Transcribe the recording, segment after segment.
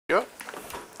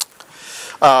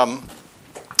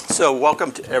So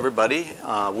welcome to everybody.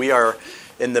 We are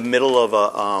in the middle of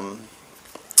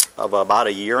about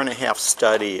a year and a half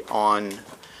study on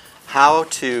how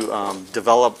to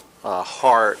develop a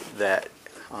heart that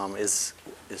is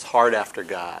hard after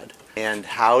God, and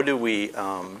how do we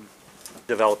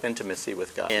develop intimacy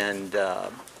with God. And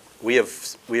we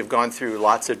have gone through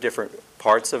lots of different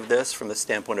parts of this, from the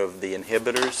standpoint of the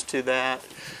inhibitors to that,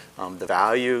 the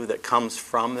value that comes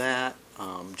from that,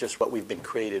 just what we've been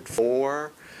created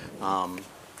for.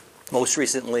 Most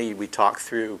recently, we talked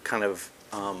through kind of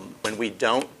when we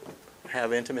don't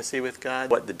have intimacy with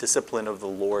God, what the discipline of the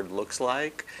Lord looks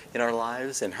like in our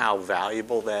lives and how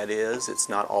valuable that is. It's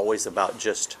not always about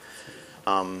just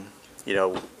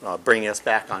bringing us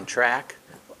back on track.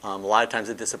 A lot of times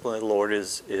the discipline of the Lord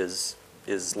is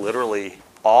literally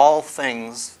all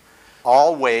things,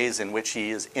 all ways in which He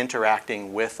is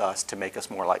interacting with us to make us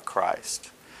more like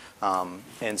Christ.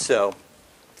 And so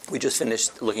we just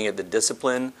finished looking at the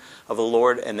discipline of the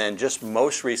Lord, and then just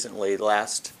most recently,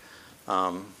 last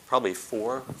probably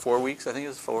four weeks, I think it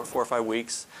was four or 5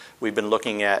 weeks, we've been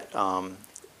looking at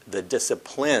the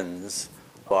disciplines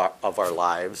of our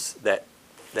lives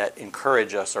that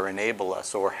encourage us or enable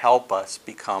us or help us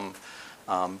become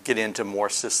get into more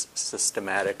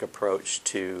systematic approach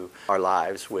to our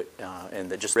lives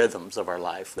and the just rhythms of our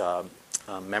life.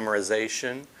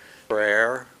 Memorization,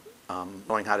 prayer,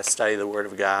 knowing how to study the Word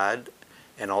of God,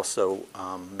 and also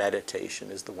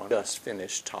meditation is the one just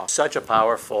finished talking. Such a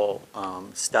powerful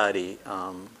study.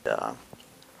 I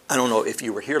don't know if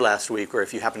you were here last week or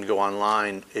if you happened to go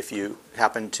online, if you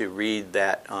happened to read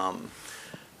that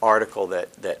article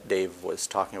that Dave was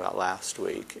talking about last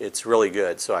week. It's really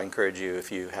good, so I encourage you,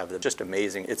 if you have just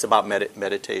amazing. It's about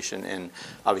meditation, and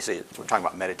obviously we're talking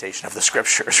about meditation of the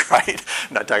Scriptures, right?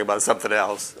 I'm not talking about something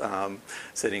else,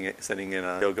 sitting in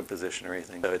a yoga position or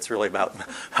anything. So it's really about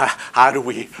how do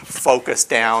we focus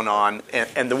down on,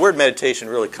 and the word meditation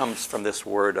really comes from this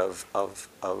word of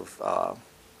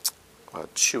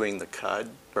chewing the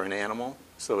cud for an animal.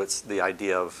 So it's the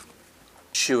idea of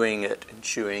chewing it,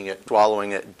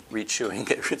 swallowing it, re-chewing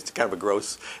it. It's kind of a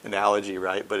gross analogy,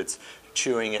 right? But it's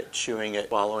chewing it,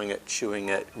 swallowing it, chewing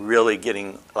it, really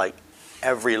getting like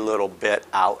every little bit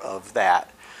out of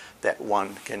that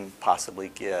one can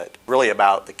possibly get. Really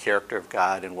about the character of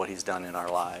God and what He's done in our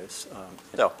lives.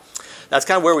 So that's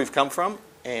kind of where we've come from.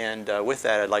 And with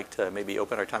that, I'd like to maybe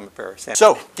open our time of prayer.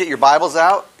 So get your Bibles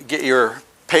out, get your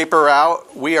paper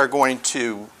out. We are going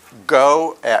to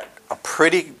go at a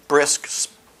pretty brisk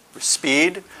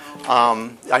speed.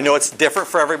 I know it's different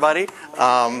for everybody.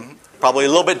 Probably a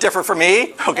little bit different for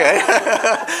me, okay?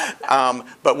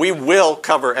 But we will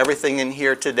cover everything in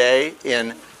here today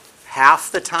in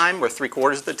half the time or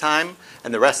 3/4 of the time,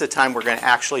 and the rest of the time we're going to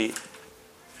actually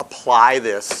apply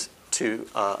this to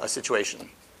a situation,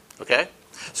 okay?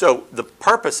 So the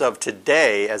purpose of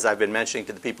today, as I've been mentioning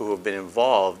to the people who have been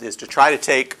involved, is to try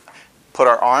to put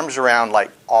our arms around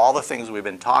like all the things we've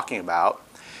been talking about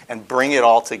and bring it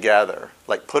all together,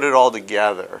 like put it all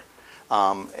together,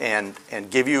 and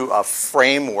give you a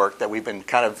framework that we've been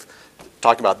kind of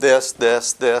talking about this,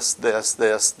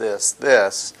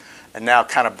 and now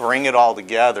kind of bring it all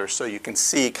together so you can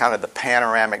see kind of the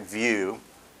panoramic view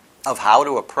of how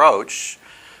to approach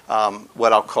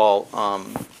what I'll call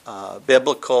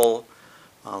biblical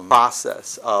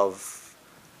process of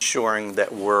ensuring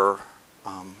that we're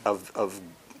of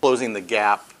closing the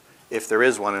gap, if there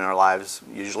is one in our lives,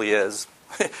 usually is,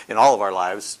 in all of our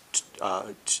lives,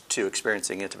 to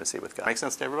experiencing intimacy with God. Make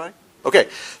sense to everybody? Okay,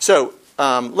 so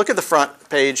look at the front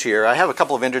page here. I have a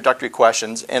couple of introductory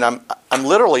questions, and I'm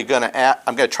literally going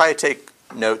to try to take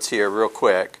notes here real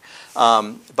quick,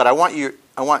 but I want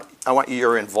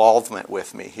your involvement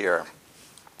with me here.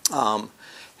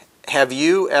 Have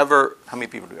you ever? How many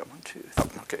people do we have? 1, 2,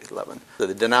 3, okay, 11. So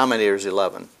the denominator is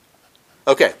 11.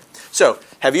 Okay, so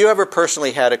have you ever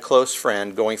personally had a close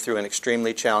friend going through an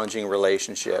extremely challenging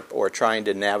relationship or trying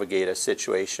to navigate a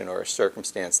situation or a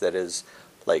circumstance that is,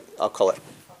 like, I'll call it,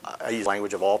 I use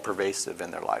language of all pervasive in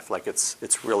their life, like it's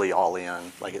really all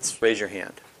in, like it's, raise your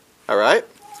hand. All right?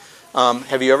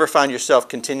 Have you ever found yourself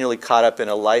continually caught up in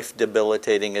a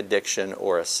life-debilitating addiction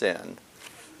or a sin?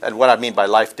 And what I mean by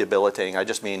life-debilitating, I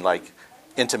just mean like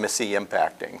intimacy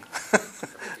impacting.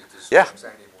 Yeah.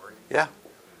 Yeah.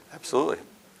 Absolutely.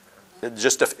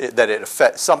 That it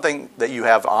affects something that you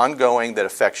have ongoing that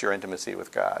affects your intimacy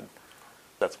with God.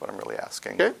 That's what I'm really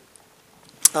asking. Okay.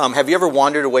 Have you ever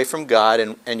wandered away from God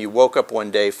and you woke up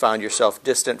one day, found yourself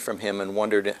distant from Him, and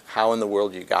wondered how in the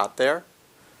world you got there?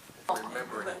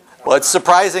 Well, it's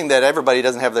surprising that everybody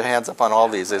doesn't have their hands up on all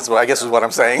these. I guess is what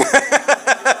I'm saying.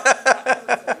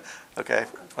 Okay.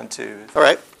 2. All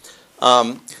right.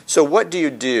 So what do you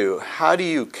do? How do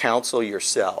you counsel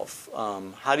yourself?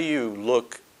 How do you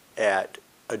look at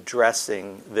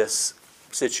addressing this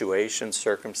situation,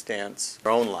 circumstance,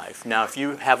 your own life? Now, if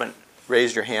you haven't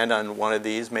raised your hand on one of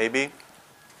these, maybe,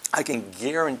 I can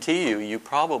guarantee you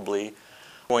probably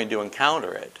going to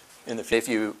encounter it in the future. If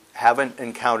you haven't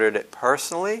encountered it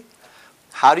personally,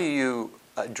 how do you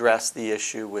address the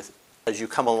issue as you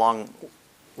come along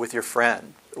with your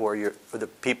friend or the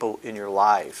people in your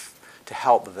life to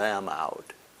help them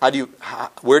out?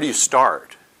 Where do you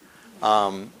start?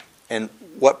 And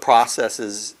what process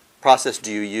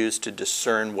do you use to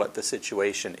discern what the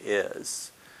situation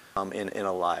is in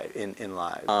life?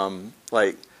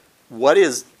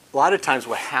 A lot of times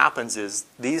what happens is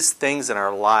these things in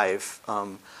our life.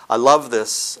 I love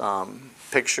this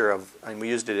picture and we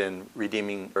used it in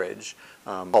Redeeming Marriage.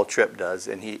 Paul Tripp does,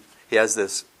 and he has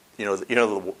this,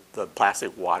 the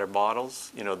plastic water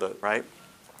bottles, right?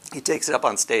 He takes it up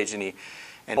on stage and he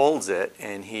holds it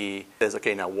and he says,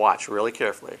 okay, now watch really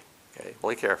carefully, and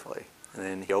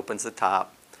then he opens the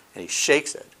top and he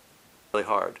shakes it really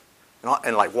hard,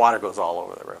 and like water goes all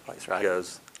over the place, right? He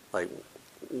goes like,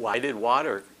 why did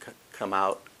water come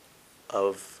out?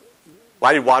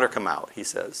 He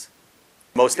says.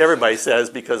 Most everybody says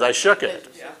because I shook it,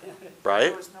 right?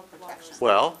 There was no protection.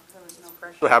 Well, There was no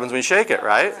pressure. what happens when you shake it,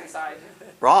 right?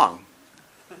 Wrong.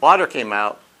 Water came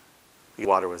out.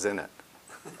 Water was in it.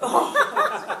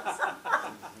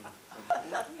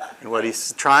 And what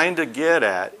he's trying to get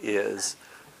at is,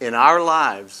 in our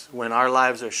lives, when our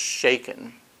lives are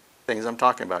shaken, things I'm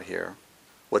talking about here,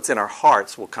 what's in our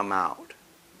hearts will come out.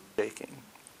 Shaking.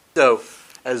 So,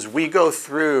 as we go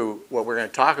through what we're going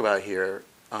to talk about here,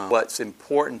 what's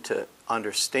important to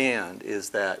understand is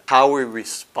that how we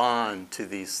respond to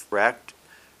these direct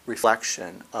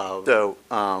reflection of. So,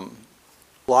 a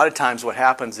lot of times what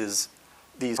happens is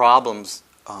these problems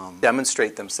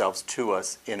demonstrate themselves to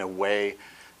us in a way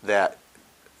that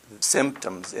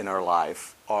symptoms in our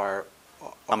life are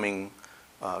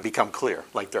become clear,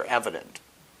 like they're evident.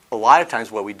 A lot of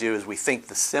times what we do is we think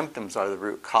the symptoms are the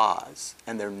root cause,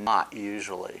 and they're not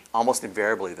usually. Almost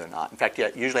invariably they're not. In fact, you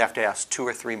usually have to ask 2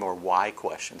 or 3 more why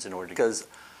questions in order to, because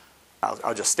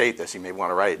I'll just state this, you may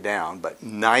want to write it down, but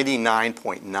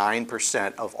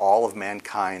 99.9% of all of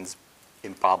mankind's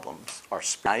problems are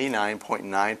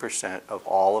 99.9% of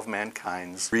all of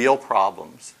mankind's real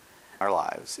problems in our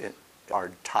lives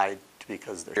are tied to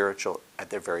because they're spiritual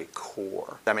at their very core.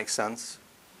 Does that make sense?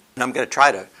 And I'm going to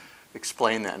try to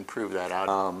explain that and prove that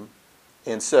out.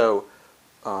 And so,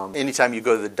 anytime you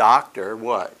go to the doctor,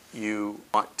 you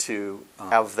want to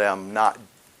have them not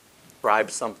prescribe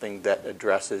something that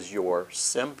addresses your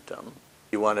symptom.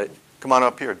 You want to come on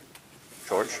up here,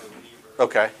 George.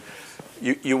 Okay.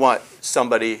 You want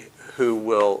somebody who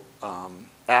will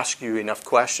ask you enough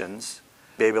questions,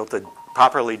 be able to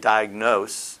properly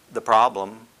diagnose the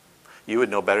problem. You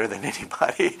would know better than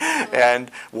anybody.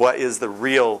 And what is the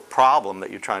real problem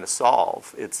that you're trying to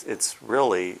solve? It's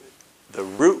really the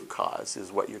root cause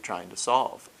is what you're trying to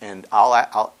solve. And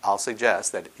I'll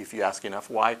suggest that if you ask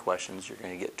enough why questions, you're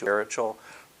going to get to a spiritual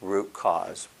root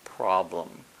cause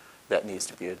problem that needs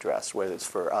to be addressed, whether it's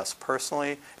for us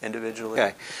personally, individually.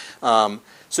 Okay.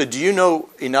 So do you know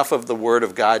enough of the Word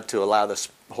of God to allow the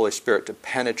Holy Spirit to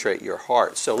penetrate your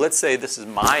heart? So let's say this is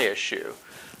my issue.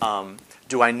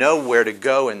 Do I know where to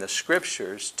go in the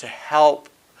Scriptures to help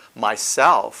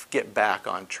myself get back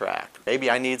on track?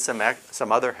 Maybe I need some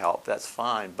other help. That's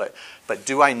fine. But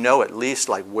do I know at least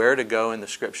like where to go in the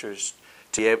Scriptures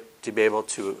to be able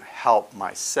to help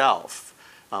myself?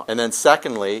 And then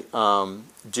secondly,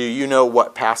 do you know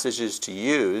what passages to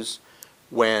use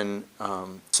when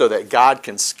so that God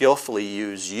can skillfully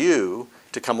use you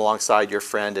to come alongside your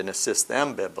friend and assist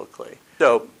them biblically?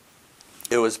 So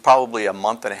it was probably a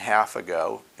month and a half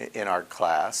ago in our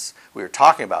class, we were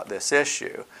talking about this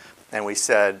issue, and we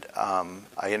said,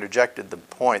 I interjected the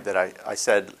point that I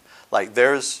said, like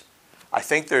I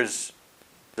think there's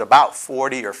about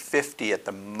 40 or 50 at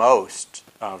the most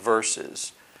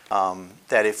verses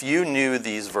that if you knew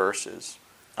these verses,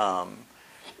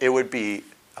 it would be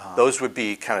those would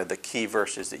be kind of the key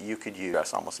verses that you could use to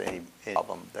address almost any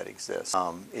problem that exists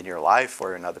in your life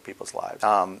or in other people's lives.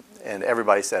 And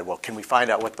everybody said, "Well, can we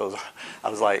find out what those?" I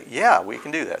was like, "Yeah, we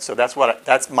can do that." So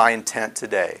that's my intent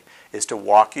today, is to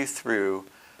walk you through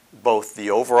both the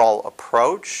overall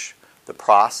approach, the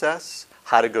process,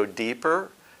 how to go deeper,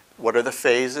 what are the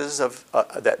phases of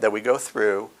that we go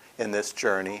through in this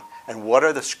journey, and what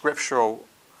are the scriptures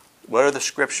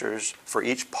for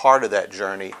each part of that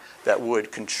journey that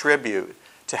would contribute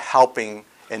to helping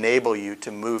enable you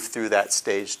to move through that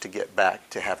stage to get back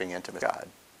to having intimacy with God.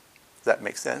 Does that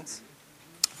make sense?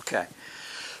 Okay.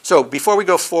 So before we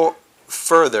go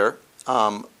further,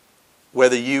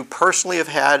 whether you personally have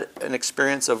had an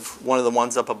experience of one of the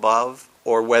ones up above,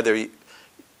 or whether you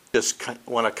just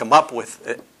want to come up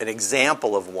with an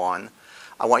example of one,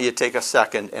 I want you to take a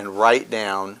second and write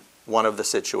down one of the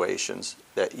situations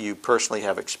that you personally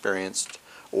have experienced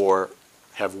or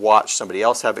have watched somebody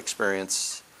else have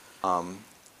experience,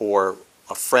 or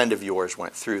a friend of yours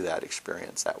went through that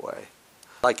experience that way.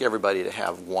 I'd like everybody to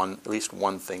have at least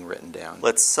one thing written down.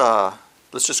 Let's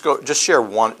just share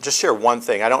one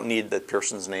thing. I don't need the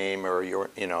person's name or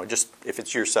just if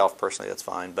it's yourself personally, that's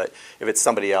fine. But if it's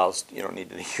somebody else, you don't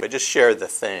need to. But just share the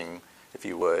thing, if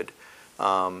you would.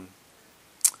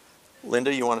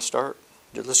 Linda, you want to start?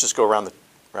 Let's just go around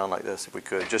like this, if we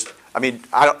could.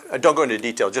 I don't go into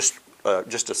detail. Just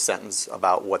a sentence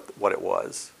about what it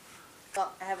was.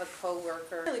 Well, I have a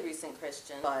coworker, really recent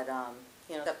Christian, but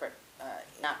separate,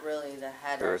 not really the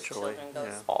head of children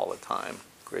goes all the time.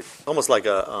 Great, almost like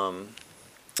a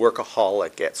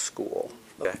workaholic at school.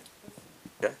 Okay.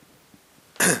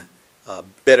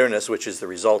 Bitterness, which is the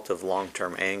result of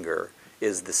long-term anger,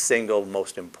 is the single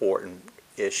most important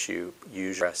issue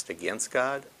usually pressed against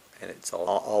God, and it's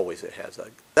always it has a.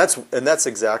 That's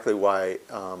exactly why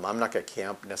I'm not going to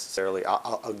camp necessarily.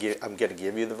 I'm going to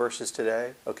give you the verses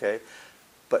today, okay?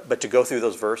 But to go through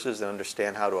those verses and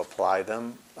understand how to apply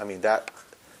them, I mean that's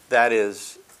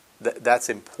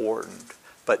important.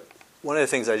 But one of the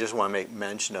things I just want to make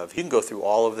mention of, you can go through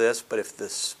all of this, but if the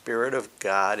Spirit of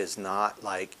God is not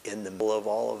like in the middle of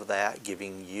all of that,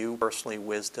 giving you personally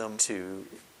wisdom to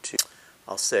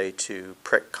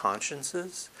prick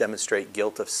consciences, demonstrate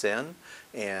guilt of sin,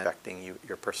 and affecting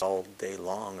your person all day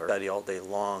long or study all day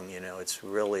long, it's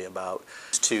really about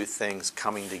two things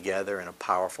coming together in a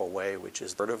powerful way, which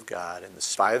is the Word of God, and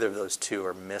either of those two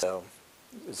are missing.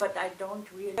 So, but I don't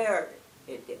really care.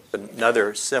 It is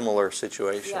another similar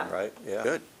situation, right? Yeah.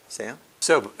 Good. Sam?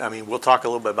 So, we'll talk a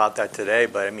little bit about that today,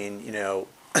 but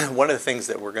one of the things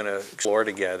that we're going to explore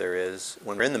together is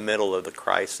when we're in the middle of the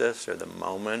crisis or the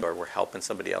moment, or we're helping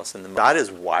somebody else in the moment, God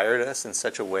has wired us in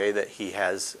such a way that He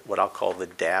has what I'll call the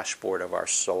dashboard of our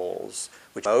souls,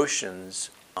 which emotions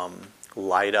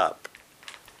light up.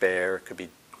 There could be,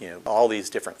 all these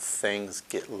different things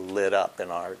get lit up in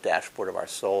our dashboard of our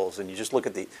souls, and you just look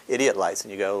at the idiot lights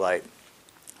and you go like,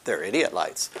 they're idiot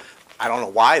lights. I don't know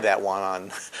why that one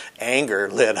on anger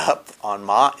lit up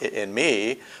in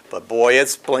me, but boy,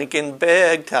 it's blinking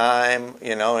big time,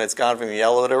 and it's gone from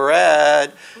yellow to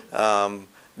red.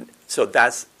 So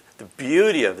that's the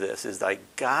beauty of this, is like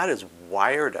God has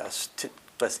wired us to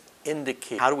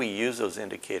indicate. How do we use those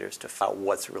indicators to find out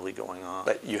what's really going on?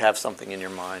 But you have something in your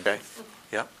mind, okay?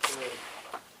 Yep.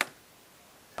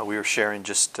 We were sharing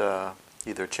just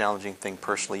either a challenging thing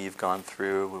personally you've gone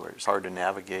through, where it's hard to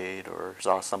navigate, or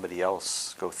saw somebody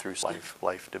else go through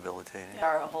life debilitating.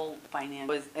 Our whole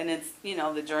finance and it's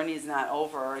the journey is not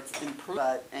over. It's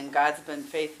improved, and God's been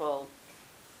faithful.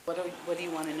 What do you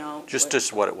want to know?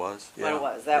 Just what it was. Yeah. What it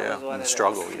was. That was what the it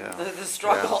struggle. is. Yeah. The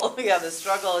struggle. Yeah. The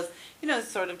struggle is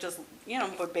sort of just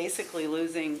but basically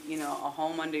losing a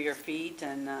home under your feet,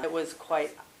 and it was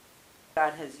quite.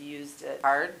 God has used it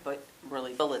hard, but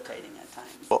really debilitating at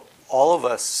times. Well, all of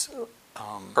us,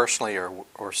 personally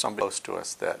or somebody close to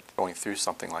us that going through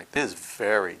something like this is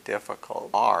very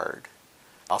difficult, hard.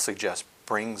 I'll suggest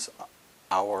brings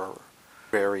our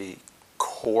very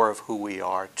core of who we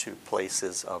are to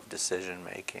places of decision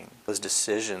making. Those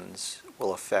decisions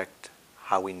will affect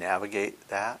how we navigate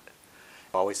that.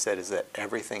 I've always said is that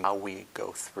everything how we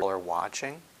go through are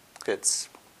watching. It's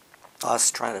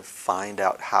us trying to find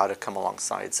out how to come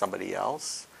alongside somebody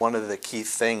else. One of the key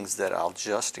things that I'll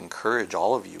just encourage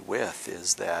all of you with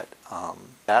is that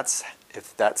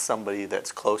if that's somebody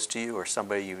that's close to you or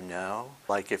somebody you know,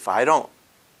 like if I don't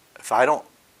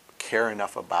care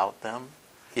enough about them,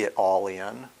 get all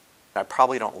in, I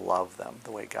probably don't love them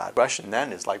the way God. The question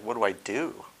then is like, what do I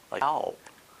do? Like how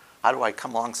do I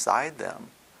come alongside them?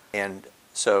 And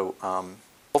so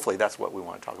hopefully that's what we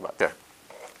want to talk about there.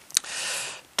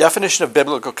 Definition of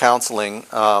biblical counseling.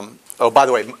 By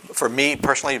the way, for me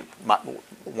personally,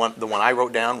 the one I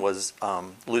wrote down was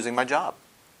losing my job.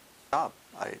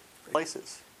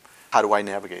 Places. How do I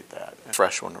navigate that? A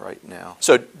fresh one right now.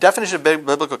 So definition of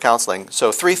biblical counseling.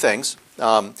 So 3 things.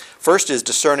 First is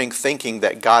discerning thinking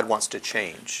that God wants to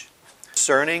change.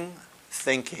 Discerning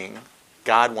thinking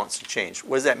God wants to change.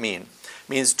 What does that mean? It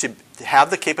means to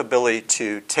have the capability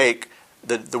to take,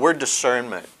 the word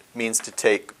discernment means to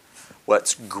take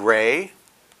what's gray,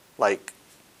 like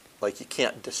you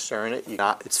can't discern it.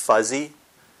 It's fuzzy.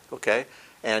 okay?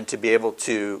 And to be able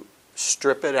to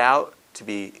strip it out to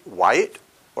be white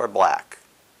or black,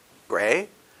 gray,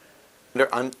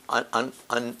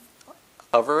 uncover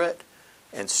it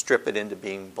and strip it into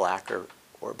being black,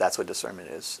 or that's what discernment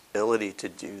is, ability to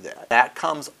do that. That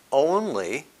comes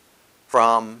only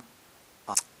from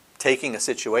taking a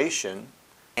situation,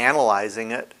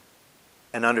 analyzing it,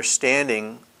 and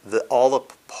understanding all the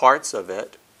parts of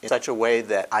it in such a way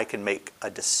that I can make a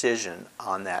decision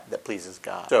on that pleases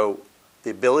God. So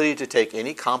the ability to take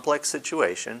any complex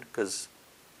situation, because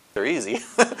they're easy.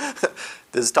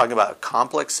 This is talking about a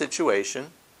complex situation,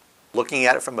 looking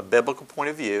at it from a biblical point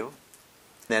of view,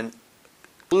 then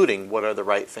including what are the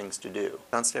right things to do.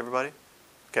 Sounds to everybody?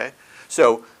 Okay?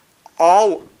 So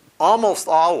almost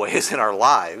always in our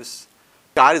lives,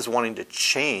 God is wanting to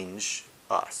change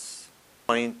us,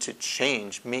 wanting to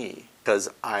change me. Because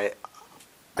I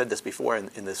said this before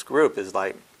in this group, is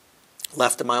like,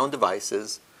 left to my own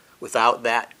devices, without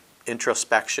that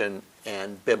introspection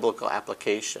and biblical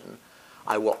application,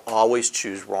 I will always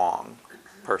choose wrong.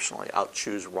 Personally, I'll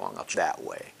choose wrong. I'll choose that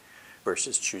way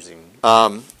versus choosing.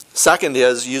 Second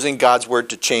is using God's word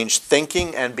to change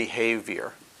thinking and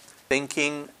behavior.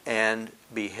 Thinking and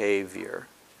behavior.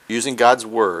 Using God's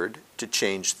word to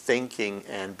change thinking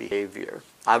and behavior.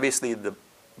 Obviously,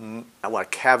 I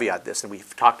want to caveat this, and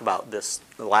we've talked about this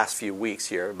the last few weeks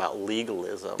here, about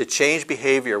legalism. To change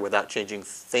behavior without changing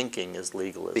thinking is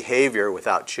legalism. Behavior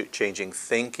without changing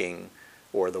thinking,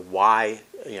 or the why,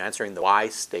 answering the why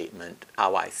statement,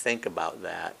 how I think about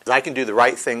that. I can do the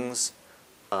right things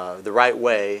the right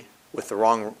way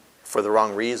for the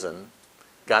wrong reason.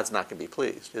 God's not going to be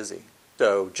pleased, is he?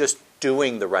 So just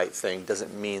doing the right thing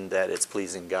doesn't mean that it's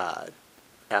pleasing God.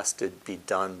 It has to be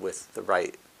done with the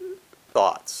right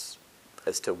thoughts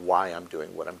as to why I'm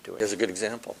doing what I'm doing. Here's a good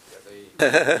example.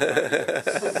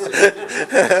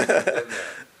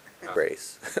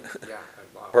 Grace.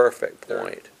 Perfect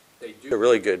point. A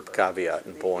really good caveat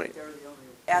and point.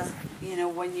 As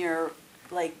when you're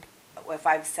like, if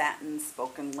I've sat and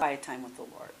spoken quiet time with the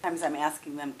Lord, sometimes I'm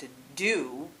asking them to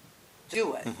do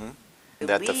it. Mm-hmm.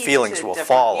 That the feelings will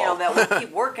follow. That we'll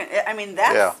keep working. I mean,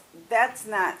 that's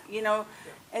not,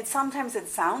 sometimes it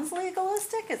sounds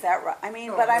legalistic. Is that right? I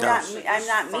mean, but I'm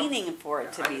not meaning for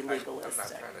it to be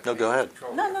legalistic. No, go ahead.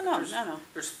 No.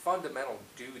 There's fundamental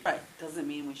duty. Right. Doesn't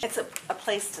mean we should. It's a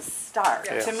place to start.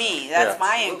 Yeah. To me, that's Yeah.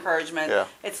 my encouragement. Yeah.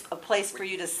 It's a place for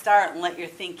you to start and let your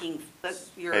thinking,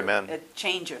 Amen.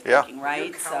 Change your Yeah. thinking, right?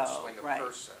 You're counseling a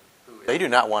person who is, They do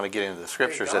not want to get into the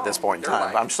scriptures at this point in They're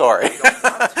time. like, I'm sorry. "You don't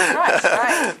want to."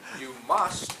 Right. You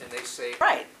must, and they say,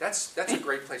 Right. That's a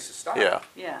great place to start. Yeah.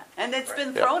 Yeah, and it's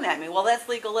been Yeah. thrown at me. Well, that's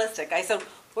legalistic. I said,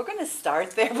 we're going to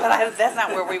start there, but that's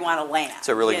not where we want to land. It's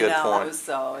a really good point.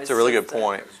 So It's a really good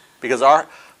point. Because our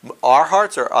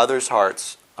hearts or others'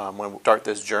 hearts, when we start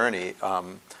this journey,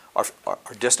 are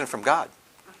distant from God.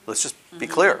 Let's just be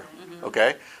clear,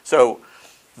 okay? So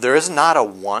there is not a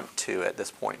want to at this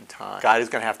point in time. God is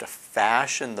going to have to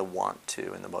fashion the want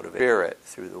to and the motivation spirit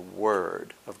through the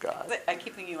Word of God. I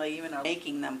keep thinking, like, even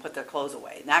making them put their clothes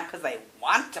away, not because they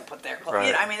want to put their clothes.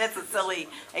 Right. I mean, that's a silly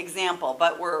example,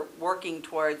 but we're working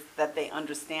towards that they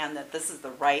understand that this is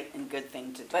the right and good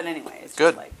thing to do. But anyway, it's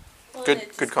Good. just like. Well, Good- and it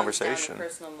just good comes down to conversation.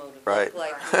 personal motive. Right.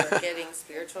 Like you're getting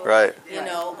spiritual. Right.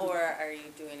 Or are you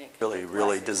doing it? 'cause Really, you're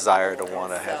really blessed desire to with the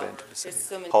want to Lord? have So, intimacy. there's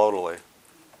so many-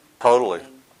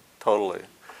 Totally.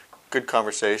 Good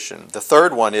conversation. The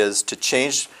third one is to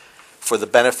change for the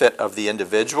benefit of the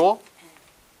individual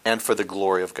and for the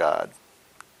glory of God.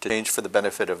 To change for the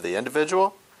benefit of the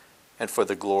individual and for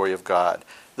the glory of God.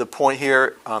 The point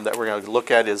here that we're going to look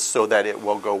at is so that it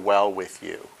will go well with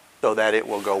you. So that it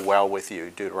will go well with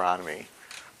you, Deuteronomy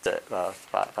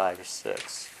 5 or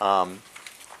 6.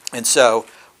 And so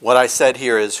what I said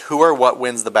here is, who or what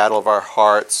wins the battle of our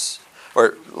hearts?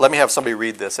 Or let me have somebody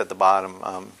read this at the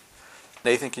bottom.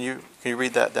 Nathan, can you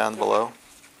read that down below?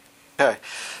 Okay.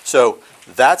 So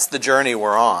that's the journey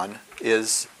we're on,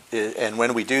 and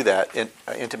when we do that,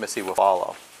 intimacy will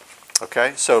follow.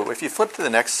 Okay? So if you flip to the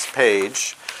next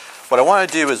page, what I want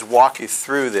to do is walk you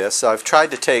through this. So I've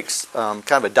tried to take kind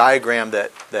of a diagram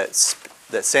that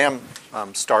Sam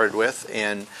started with,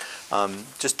 and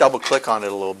just double click on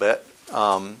it a little bit.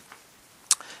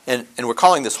 And we're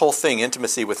calling this whole thing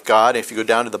intimacy with God. If you go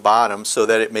down to the bottom, so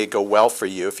that it may go well for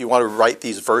you. If you want to write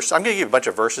these verses, I'm going to give you a bunch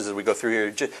of verses as we go through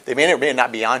here. They may or may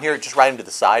not be on here. Just write them to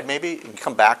the side maybe and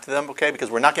come back to them, okay? Because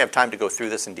we're not going to have time to go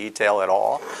through this in detail at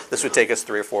all. This would take us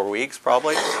 3 or 4 weeks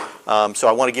probably. So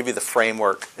I want to give you the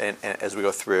framework as we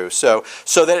go through. So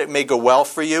that it may go well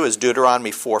for you is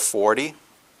Deuteronomy 4:40.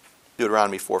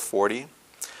 Deuteronomy 4:40.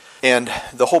 And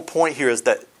the whole point here is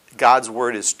that God's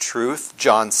word is truth.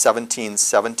 John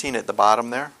 17:17 at the bottom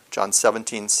there. John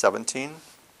 17:17.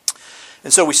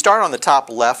 And so we start on the top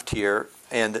left here,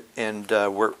 and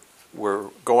we're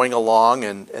going along,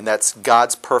 and that's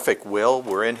God's perfect will.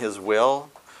 We're in His will,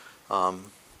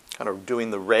 kind of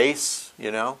doing the race,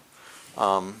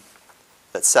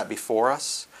 that's set before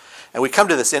us. And we come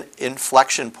to this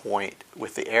inflection point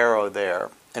with the arrow there.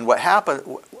 And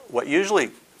what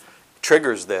usually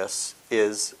triggers this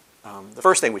is, the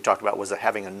first thing we talked about was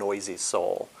having a noisy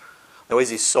soul.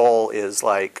 Noisy soul is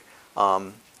like,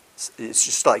 it's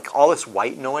just like all this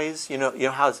white noise. You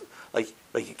know how it's like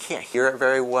you can't hear it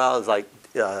very well. It's like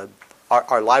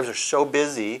our lives are so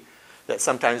busy that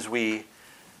sometimes we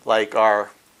we're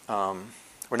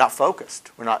not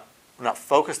focused. We're not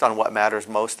focused on what matters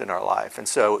most in our life, and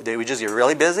so we just get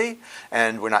really busy,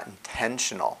 and we're not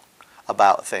intentional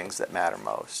about things that matter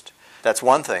most. That's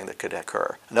one thing that could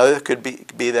occur. Another could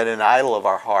be that an idol of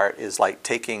our heart is like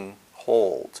taking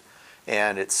hold,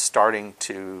 and it's starting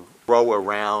to grow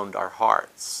around our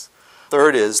hearts.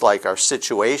 Third is like our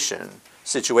situations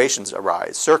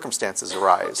arise, circumstances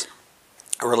arise.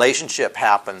 A relationship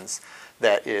happens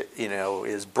that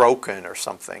is broken or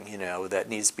something, that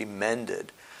needs to be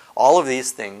mended. All of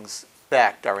these things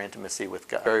affect our intimacy with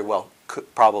God. Very well,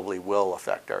 probably will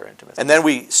affect our intimacy. And then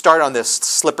we start on this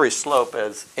slippery slope,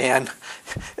 and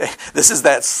this is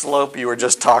that slope you were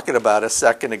just talking about a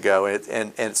second ago,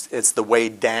 and it's the way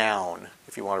down,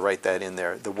 if you want to write that in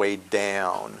there, the way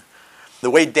down. The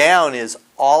way down is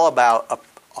all about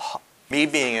me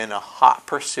being in a hot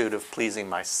pursuit of pleasing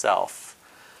myself.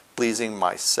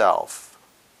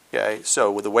 Okay,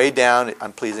 so with the way down,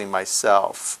 I'm pleasing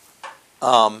myself.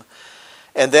 And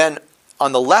then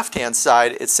on the left-hand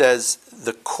side, it says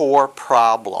the core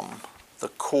problem. The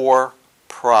core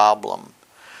problem.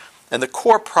 And the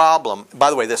core problem, by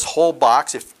the way, this whole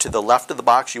box, if to the left of the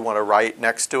box you want to write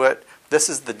next to it, this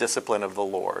is the discipline of the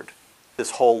Lord.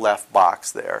 This whole left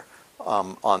box there,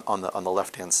 on the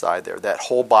left-hand side there. That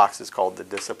whole box is called the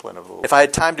discipline of the Lord. If I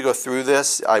had time to go through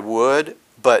this, I would.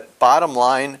 But bottom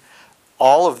line,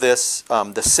 all of this,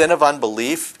 the sin of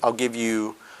unbelief, I'll give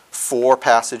you 4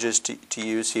 passages to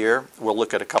use here. We'll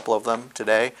look at a couple of them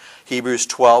today. Hebrews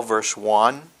 12, verse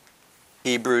 1.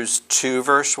 Hebrews 2,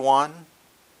 verse 1.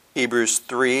 Hebrews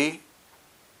 3,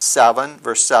 7,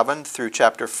 verse 7 through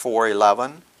chapter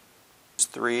 4:11.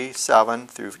 3, 7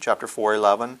 through chapter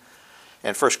 4:11.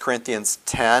 And 1 Corinthians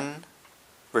 10,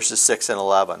 verses 6 and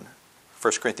 11.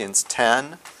 1 Corinthians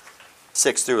 10,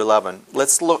 6 through 11.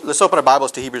 Let's open our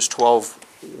Bibles to Hebrews 12,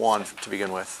 1 to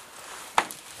begin with.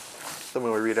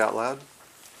 Someone will read out loud?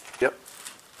 Yep.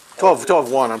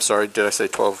 12, 1, I'm sorry. Did I say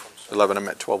 12, 11? I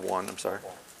meant 12, 1. I'm sorry.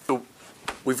 So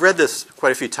we've read this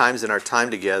quite a few times in our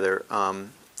time together.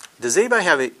 Does anybody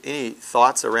have any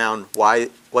thoughts around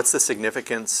what's the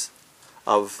significance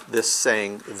of this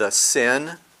saying, the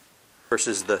sin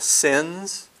versus the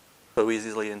sins so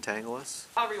easily entangle us?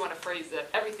 However you want to phrase it,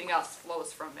 everything else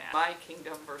flows from that. My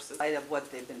kingdom versus... Light of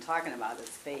what they've been talking about is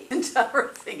faith into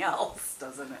everything else,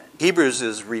 doesn't it? Hebrews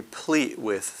is replete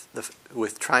with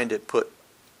trying to put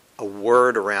a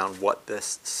word around what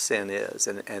this sin is.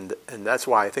 And that's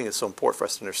why I think it's so important for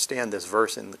us to understand this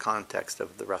verse in the context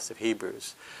of the rest of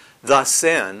Hebrews. The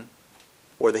sin,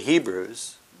 or the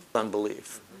Hebrews,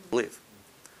 unbelief. Belief.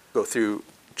 Go through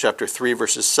chapter 3,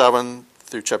 verses 7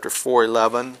 through chapter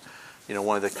 4:11.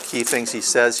 One of the key things he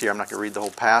says here, I'm not going to read the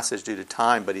whole passage due to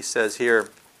time, but he says here,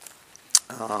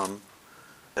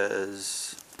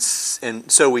 and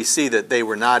so we see that they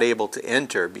were not able to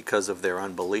enter because of their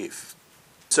unbelief.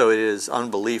 So it is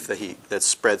unbelief that's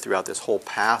spread throughout this whole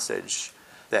passage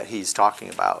that he's talking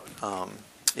about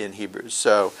in Hebrews.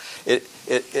 So it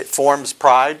forms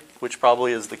pride, which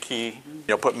probably is the key.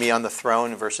 Put me on the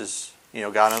throne versus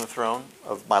God on the throne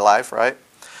of my life, right?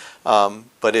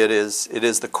 But it is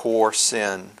the core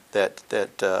sin that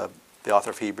the author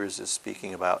of Hebrews is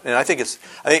speaking about. And I think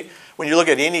when you look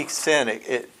at any sin,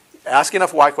 ask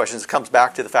enough why questions, it comes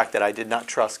back to the fact that I did not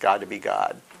trust God to be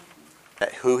God,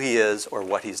 that who He is or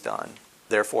what He's done.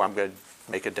 Therefore, I'm going to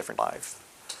make a different life.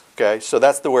 Okay, so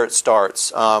that's where it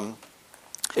starts.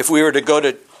 If we were to go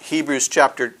to Hebrews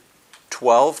chapter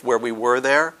 12, where we were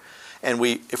there, and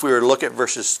if we were to look at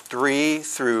verses 3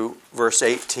 through verse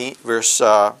 17,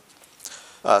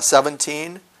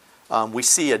 we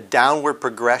see a downward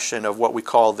progression of what we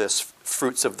call this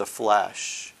fruits of the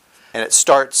flesh. And it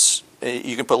starts,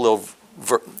 you can put little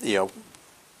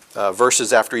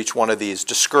verses after each one of these.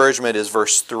 Discouragement is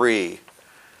verse 3.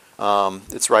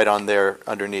 It's right on there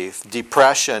underneath.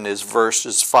 Depression is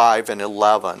verses 5 and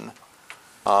 11.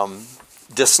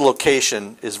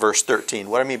 Dislocation is verse 13.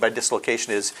 What I mean by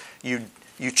dislocation is you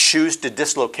You choose to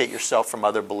dislocate yourself from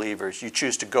other believers. You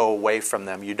choose to go away from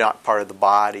them. You're not part of the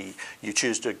body. You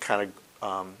choose to kind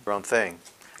of your own thing.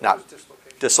 Now, What is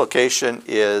dislocation? dislocation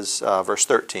is verse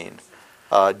 13.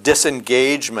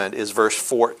 Disengagement is verse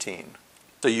 14.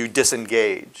 So you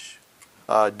disengage.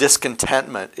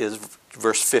 Discontentment is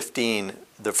verse 15,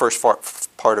 the first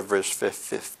part of verse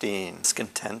 15.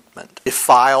 Discontentment.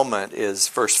 Defilement is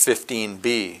verse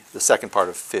 15b, the second part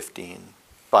of 15.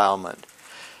 Defilement.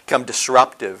 Become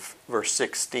disruptive, verse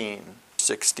 16.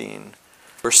 16.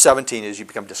 Verse 17 is you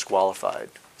become disqualified.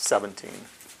 17.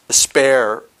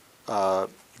 Despair, go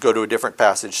to a different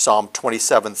passage, Psalm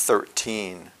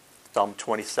 27:13. Psalm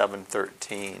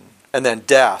 27:13. And then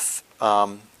death,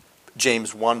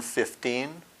 James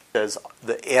 1:15 says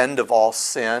the end of all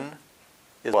sin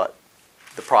is what?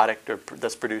 The product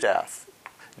that's produced death.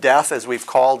 Death, as we've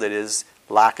called it, is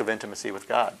lack of intimacy with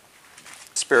God.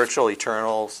 Spiritual,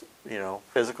 eternal,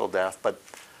 physical death, but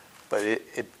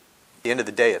at the end of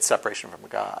the day, it's separation from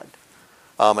God.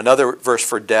 Another verse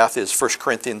for death is 1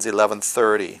 Corinthians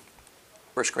 11:30.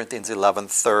 1 Corinthians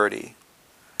 11:30.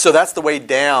 So that's the way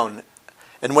down.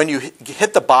 And when you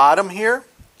hit the bottom here,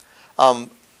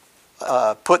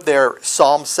 put there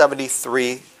Psalm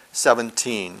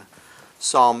 73:17.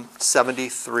 Psalm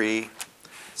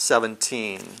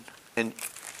 73:17. And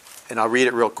I'll read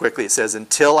it real quickly. It says,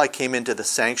 "Until I came into the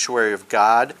sanctuary of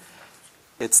God,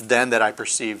 it's then that I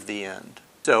perceived the end."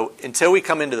 So until we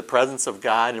come into the presence of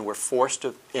God and we're forced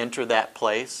to enter that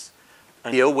place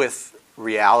and deal with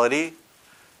reality,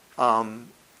 I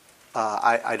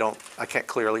can't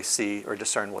clearly see or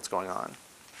discern what's going on.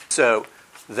 So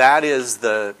that's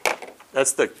the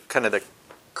kind of the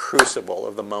crucible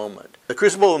of the moment. The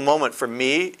crucible of the moment for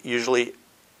me usually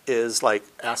is like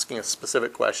asking a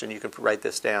specific question. You can write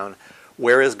this down.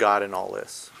 Where is God in all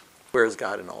this? Where is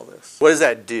God in all this? What does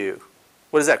that do?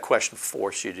 What does that question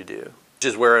force you to do? Which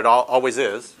is where it always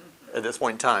is at this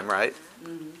point in time, right?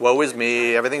 Woe is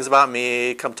me. Everything's about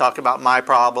me. Come talk about my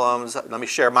problems. Let me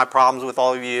share my problems with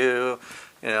all of you.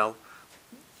 Blah,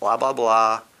 blah,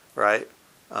 blah, right?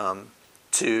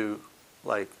 To,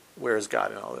 like, where is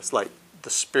God in all this? Like, the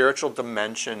spiritual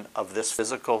dimension of this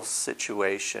physical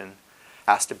situation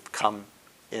has to come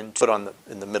in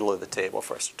the middle of the table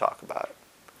for us to talk about it.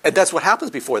 And that's what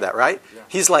happens before that, right? Yeah.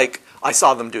 He's like, I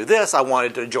saw them do this. I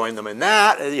wanted to join them in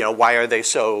that. Why are they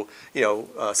so,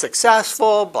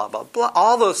 successful? Blah, blah, blah.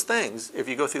 All those things, if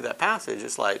you go through that passage,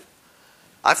 it's like,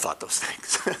 I've thought those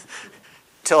things.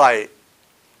 Till I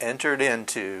entered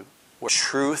into where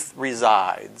truth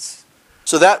resides.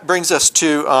 So that brings us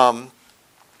to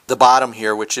the bottom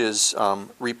here, which is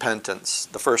repentance.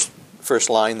 The first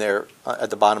line there at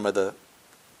the bottom of the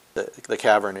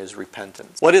cavern is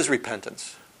repentance. What is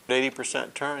repentance?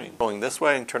 80% turning, going this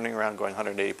way and turning around, going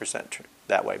 180%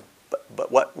 that way. But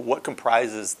what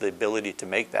comprises the ability to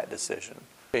make that decision?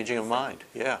 Changing of mind,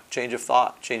 yeah. Change of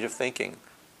thought, change of thinking.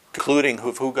 Concluding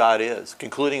of who God is,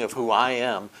 concluding of who I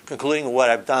am, concluding what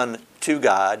I've done to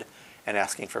God, and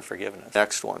asking for forgiveness.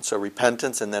 Next one. So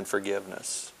repentance and then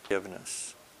forgiveness.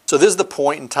 So this is the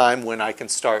point in time when I can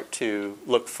start to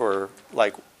look for,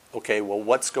 like, okay, well,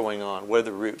 what's going on? What are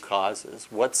the root causes?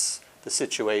 What's the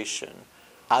situation?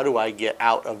 How do I get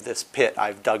out of this pit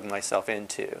I've dug myself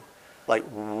into? Like,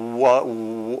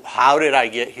 how did I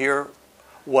get here?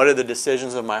 What are the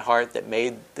decisions of my heart that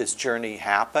made this journey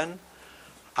happen?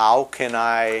 How can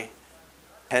I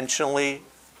intentionally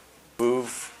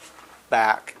move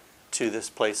back to this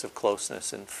place of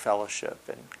closeness and fellowship?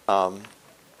 And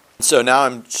so now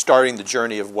I'm starting the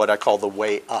journey of what I call the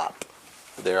way up.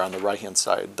 There on the right-hand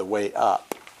side, the way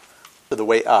up. So the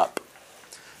way up.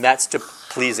 And that's to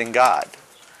pleasing God.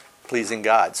 Pleasing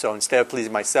God. So instead of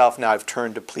pleasing myself, now I've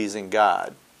turned to pleasing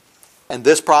God. And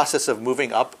this process of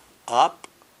moving up,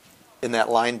 in that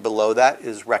line below that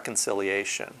is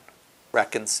reconciliation.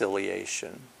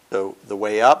 Reconciliation. So the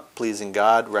way up, pleasing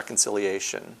God,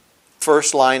 reconciliation.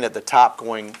 First line at the top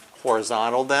going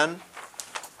horizontal then,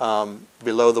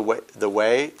 below the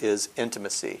way is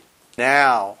intimacy.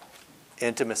 Now,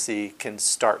 intimacy can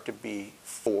start to be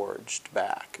forged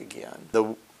back again.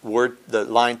 The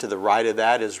line to the right of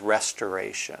that is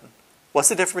restoration. What's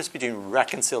the difference between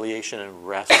reconciliation and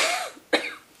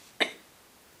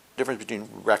difference between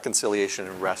reconciliation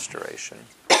and restoration?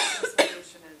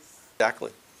 Restoration is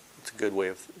Exactly. It's a good way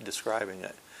of describing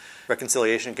it.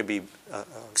 Reconciliation can be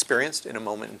experienced in a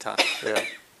moment in time. Yeah.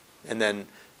 And then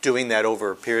doing that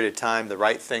over a period of time, the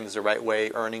right things the right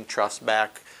way, earning trust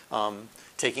back,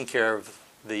 taking care of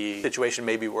the situation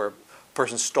maybe where a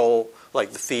person stole,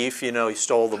 like the thief, he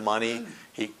stole the money.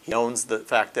 He owns the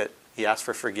fact that he asked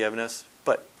for forgiveness.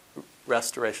 But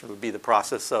restoration would be the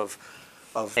process of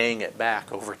of paying it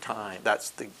back over time.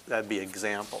 That'd be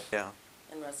example. Yeah.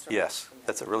 And restoration. Yes,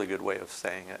 that's a really good way of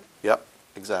saying it. Yep,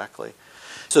 exactly.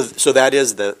 So that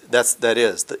is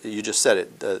you just said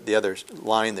it. The other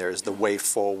line there is the way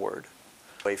forward.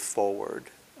 Way forward.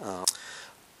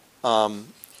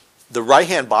 The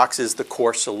right-hand box is the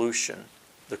core solution.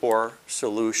 The core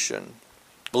solution.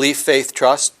 Belief, faith,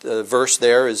 trust. The verse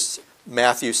there is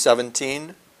Matthew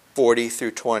 17, 40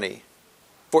 through 20.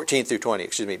 14 through 20,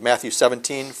 excuse me. Matthew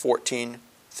 17, 14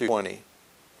 through 20.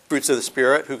 Fruits of the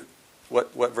Spirit.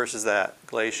 What verse is that?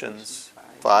 Galatians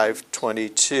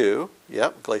 5:22.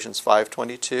 Yep, Galatians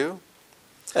 5:22.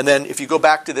 And then if you go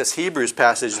back to this Hebrews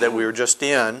passage that we were just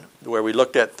in, where we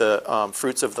looked at the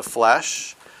fruits of the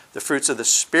flesh, the fruits of the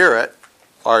Spirit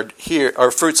are here,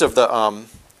 are fruits of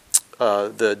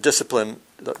the discipline,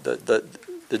 the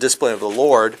discipline of the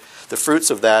Lord. The fruits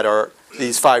of that are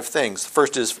these 5 things. The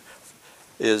first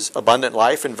is abundant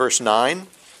life in verse 9.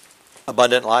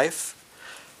 Abundant life.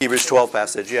 Hebrews 12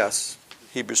 passage, yes.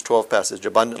 Hebrews 12 passage.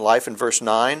 Abundant life in verse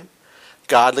 9.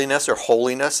 Godliness or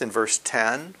holiness in verse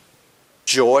 10.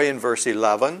 Joy in verse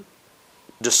 11.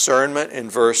 Discernment in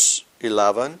verse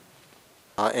 11.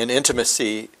 And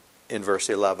intimacy in verse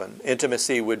 11.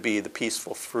 Intimacy would be the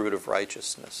peaceful fruit of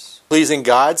righteousness. Pleasing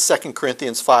God, 2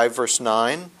 Corinthians 5 verse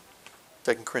 9.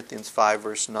 2 Corinthians 5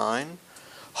 verse 9.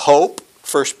 Hope,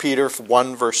 1 Peter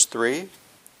 1 verse 3.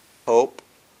 Hope,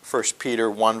 1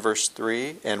 Peter 1 verse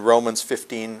 3. And Romans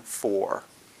 15 4.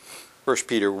 1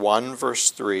 Peter 1 verse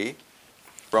 3.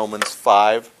 Romans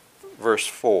 5 verse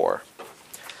 4.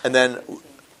 And then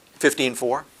 15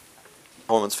 4.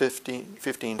 Romans 15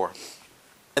 4.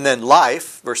 And then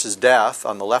life versus death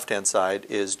on the left-hand side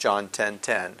is John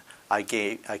 10:10. I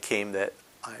came that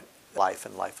I life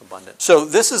and life abundant. So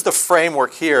this is the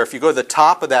framework here. If you go to the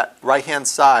top of that right-hand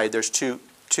side, there's two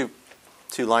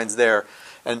lines there.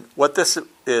 And what this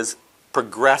is,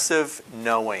 progressive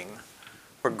knowing.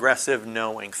 Progressive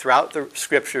knowing. Throughout the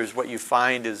scriptures, what you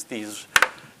find is these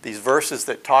verses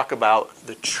that talk about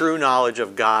the true knowledge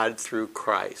of God through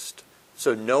Christ.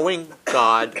 So knowing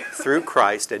God through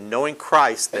Christ, and knowing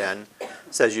Christ then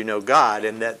says you know God,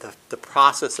 and that the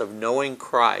process of knowing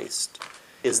Christ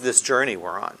is this journey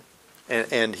we're on.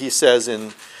 And he says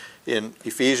in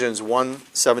Ephesians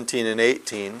 1:17 and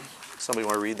 18, somebody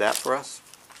want to read that for us?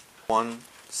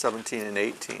 1:17 and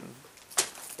 18.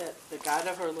 That the God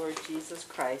of our Lord Jesus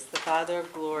Christ, the Father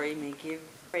of glory, may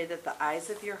pray that the eyes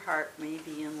of your heart may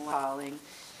be enlightening.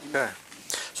 Okay.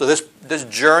 So this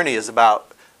journey is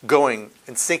about going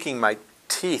and sinking my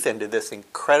teeth into this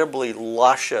incredibly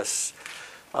luscious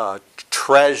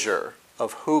treasure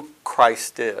of who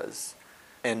Christ is,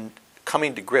 and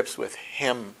coming to grips with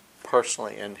Him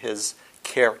personally and His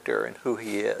character and who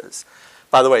He is.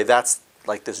 By the way, that's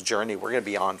like this journey we're going to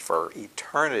be on for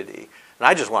eternity. And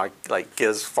I just want to get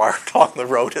as far along the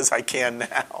road as I can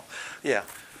now. Yeah.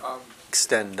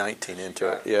 Extend 19 into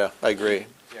it. Yeah, I agree.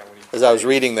 Yeah, when he As I was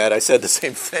reading that, I said the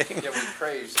same thing. Yeah, when he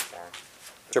prays for him.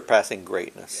 Surpassing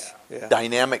greatness. Yeah.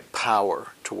 Dynamic power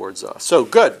towards us. So,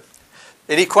 good.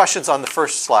 Any questions on the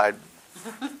first slide?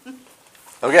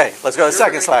 Okay, let's go to the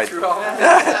second slide.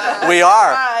 We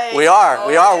are.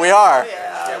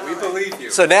 Yeah, we believe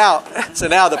you. So now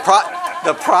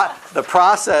the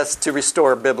process to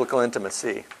restore biblical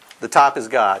intimacy. The top is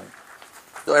God.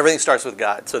 So everything starts with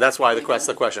God. So that's why the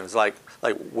question is like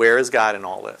where is God in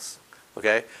all this?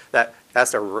 Okay,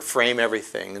 that's to reframe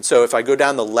everything. And so if I go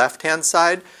down the left-hand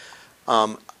side,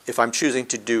 if I'm choosing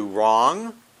to do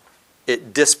wrong,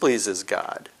 it displeases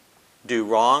God. Do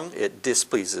wrong, it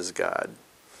displeases God.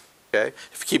 Okay?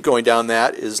 If you keep going down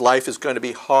that, life is going to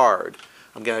be hard.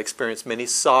 I'm going to experience many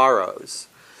sorrows.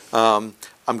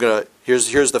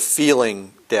 Here's the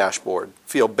feeling dashboard.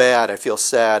 Feel bad, I feel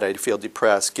sad, I feel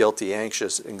depressed, guilty,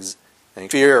 anxious,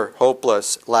 fear,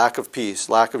 hopeless, lack of peace,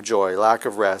 lack of joy, lack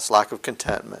of rest, lack of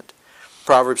contentment.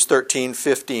 Proverbs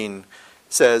 13:15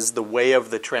 says the way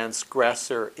of the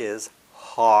transgressor is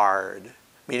hard,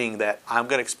 meaning that I'm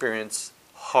going to experience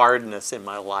hardness in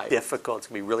my life. Difficult. It's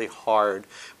going to be really hard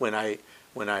when I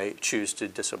choose to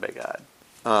disobey God.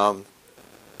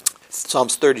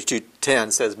 Psalms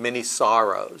 32:10 says many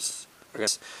sorrows.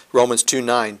 Romans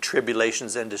 2:9,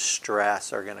 tribulations and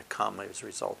distress are going to come as a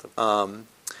result of.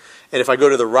 And if I go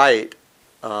to the right,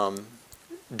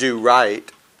 do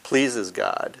right pleases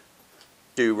God.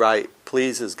 Do right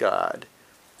pleases God.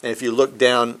 And if you look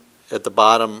down at the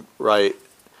bottom right,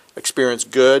 experience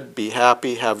good, be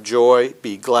happy, have joy,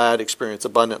 be glad, experience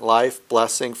abundant life,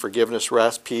 blessing, forgiveness,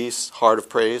 rest, peace, heart of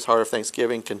praise, heart of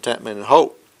thanksgiving, contentment, and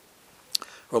hope.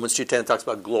 Romans 2:10 talks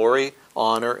about glory,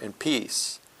 honor, and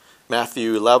peace.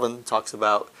 Matthew 11 talks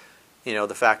about You know,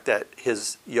 the fact that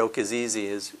his yoke is easy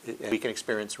is we can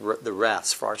experience the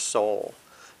rest for our soul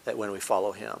that when we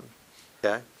follow him.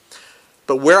 Okay?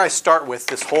 But where I start with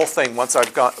this whole thing, once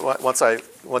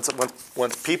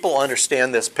people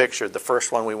understand this picture, the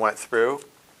first one we went through,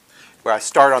 where I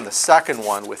start on the second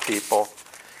one with people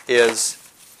is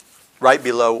right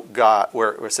below God,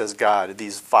 where it says God,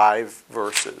 these 5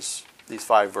 verses.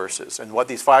 And what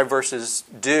these 5 verses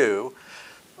do,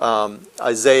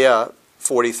 Isaiah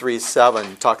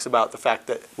 43:7 talks about the fact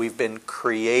that we've been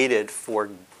created for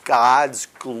God's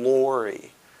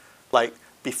glory. Like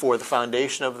before the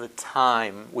foundation of the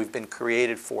time, we've been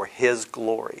created for his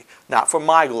glory. Not for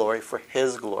my glory, for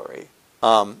his glory.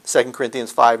 2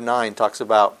 Corinthians 5:9 talks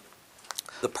about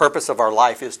the purpose of our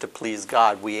life is to please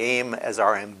God. We aim as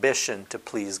our ambition to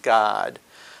please God.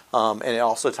 And it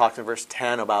also talks in verse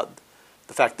 10 about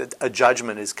the fact that a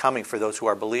judgment is coming for those who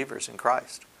are believers in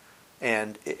Christ.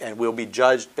 And we'll be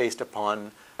judged based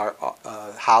upon our,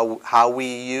 how we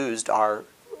used our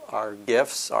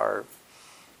gifts, our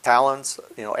talents,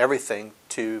 everything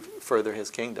to further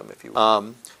his kingdom, if you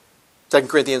will. 2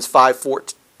 Corinthians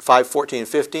 5:14 and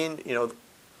 15,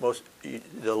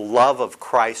 the love of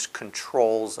Christ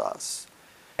controls us.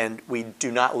 And we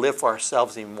do not live for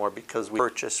ourselves anymore because we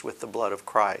purchased with the blood of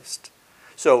Christ.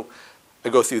 So I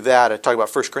go through that. I talk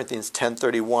about 1 Corinthians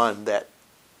 10:31, that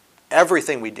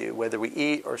everything we do, whether we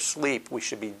eat or sleep, we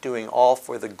should be doing all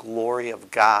for the glory of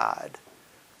God.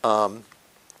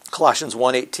 Colossians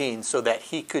 1:18, so that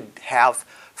he could have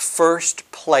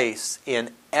first place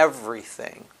in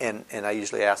everything. And I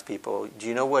usually ask people, do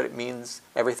you know what it means?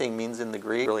 Everything means in the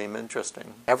Greek? Really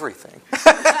interesting. Everything.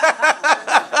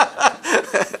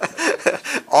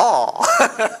 All.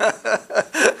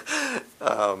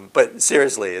 But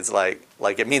seriously, it's like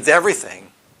it means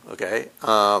everything. Okay.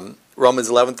 Romans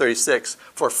 11:36,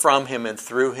 for from him and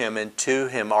through him and to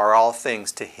him are all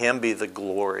things. To him be the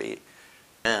glory.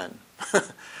 Amen.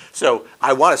 So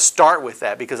I want to start with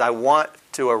that because I want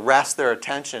to arrest their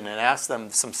attention and ask them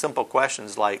some simple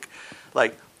questions like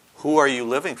who are you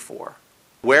living for?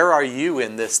 Where are you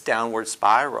in this downward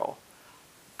spiral?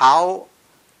 How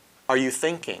are you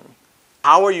thinking?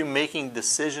 How are you making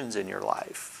decisions in your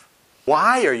life?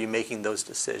 Why are you making those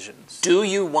decisions? Do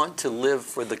you want to live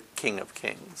for the King of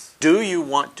Kings? Do you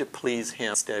want to please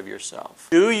him instead of yourself?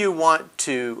 Do you want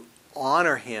to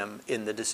honor him in the decision?